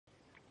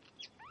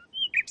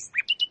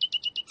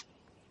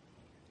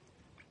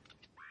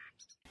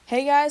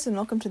Hey guys, and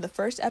welcome to the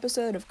first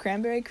episode of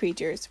Cranberry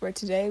Creatures, where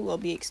today we'll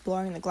be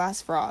exploring the glass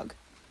frog.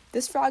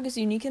 This frog is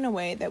unique in a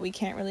way that we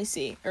can't really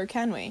see, or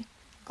can we?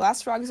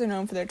 Glass frogs are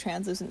known for their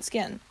translucent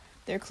skin.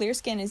 Their clear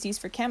skin is used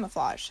for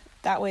camouflage.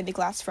 That way the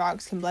glass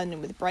frogs can blend in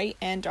with bright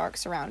and dark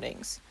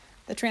surroundings.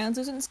 The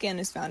translucent skin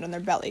is found on their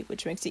belly,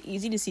 which makes it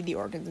easy to see the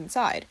organs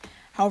inside.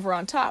 However,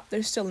 on top,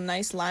 there's still a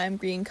nice lime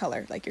green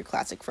color, like your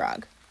classic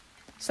frog.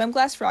 Some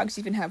glass frogs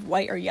even have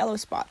white or yellow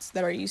spots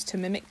that are used to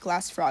mimic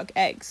glass frog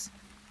eggs.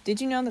 Did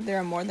you know that there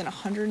are more than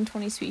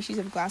 120 species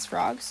of glass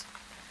frogs?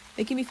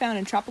 They can be found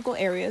in tropical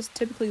areas,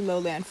 typically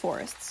lowland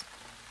forests.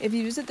 If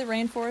you visit the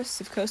rainforests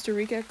of Costa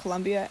Rica,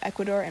 Colombia,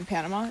 Ecuador, and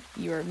Panama,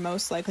 you are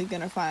most likely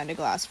going to find a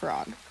glass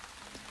frog.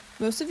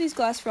 Most of these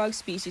glass frog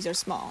species are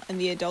small, and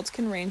the adults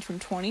can range from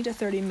 20 to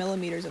 30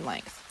 millimeters in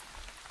length.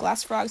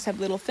 Glass frogs have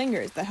little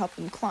fingers that help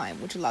them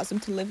climb, which allows them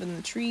to live in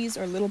the trees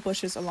or little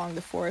bushes along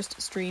the forest,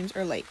 streams,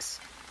 or lakes.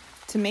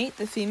 To mate,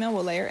 the female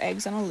will lay her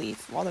eggs on a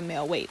leaf while the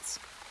male waits.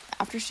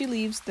 After she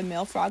leaves, the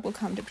male frog will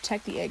come to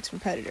protect the eggs from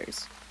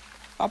predators.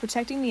 While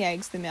protecting the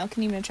eggs, the male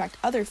can even attract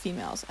other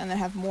females and then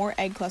have more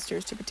egg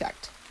clusters to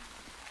protect.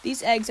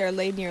 These eggs are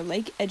laid near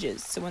lake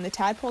edges, so when the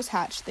tadpoles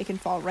hatch, they can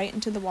fall right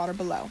into the water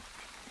below.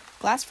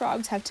 Glass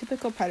frogs have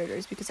typical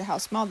predators because of how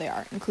small they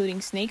are, including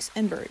snakes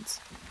and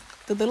birds.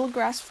 The little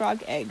glass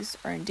frog eggs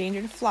are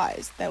endangered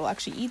flies that will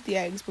actually eat the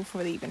eggs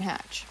before they even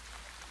hatch.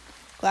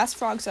 Glass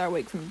frogs are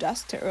awake from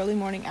dusk to early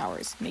morning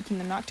hours, making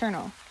them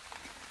nocturnal.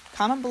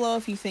 Comment below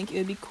if you think it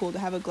would be cool to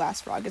have a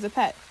glass frog as a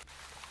pet.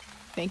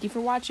 Thank you for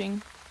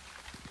watching.